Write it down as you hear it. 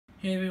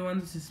Hey everyone,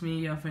 this is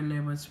me, your friend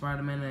neighbor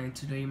Spider-Man, and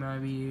today my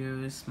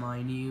video is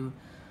my new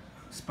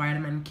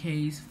Spider-Man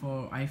case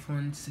for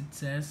iPhone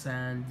 6s.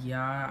 And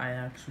yeah, I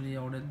actually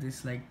ordered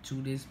this like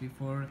 2 days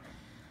before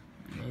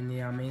in the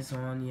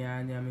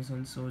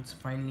Amazon. So it's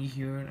finally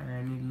here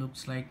and it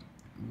looks like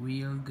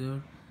real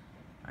good.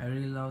 I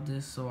really love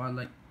this, so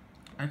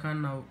I can't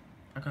now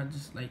I can't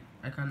just like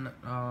I can't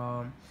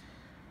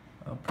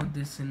put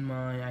this in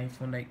my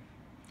iPhone like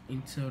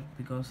insert,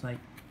 because like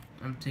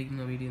I'm taking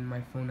a video in my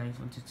phone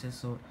iPhone 6s.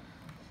 So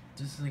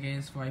this is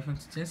again for iPhone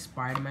 6s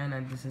Spider-Man,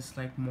 and this is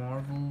like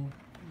Marvel,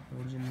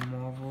 original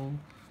Marvel.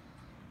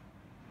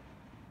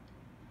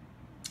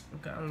 I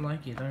kind of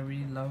like it. I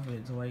really love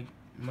it. Like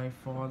my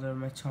father,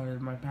 my child,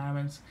 my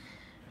parents,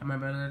 and my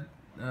brother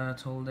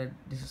told that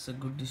this is a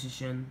good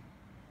decision.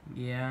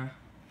 Yeah,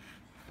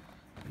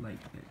 like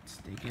let's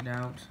take it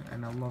out,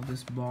 and I love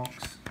this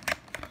box.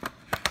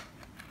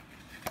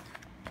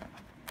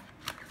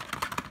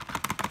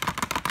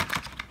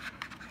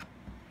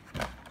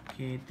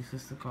 Okay, this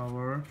is the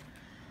cover,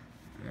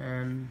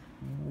 and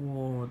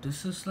whoa,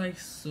 this is like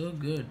so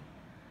good.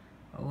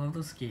 I love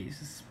this case.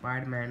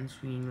 Spider-Man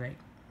screen, like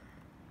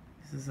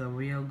this is a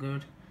real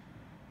good.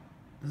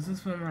 This is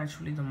from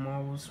actually the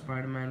Marvel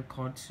Spider-Man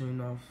cartoon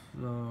of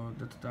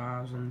the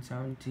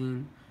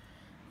 2017.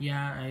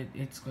 Yeah,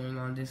 it's going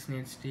on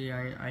Disney HD.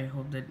 I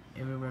hope that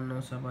everyone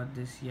knows about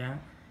this. Yeah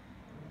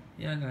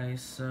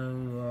guys,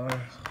 so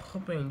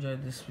hope you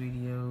enjoyed this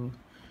video.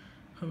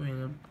 Hope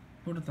you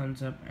put a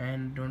thumbs up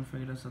and don't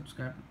forget to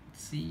subscribe.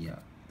 See ya.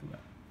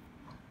 Bye.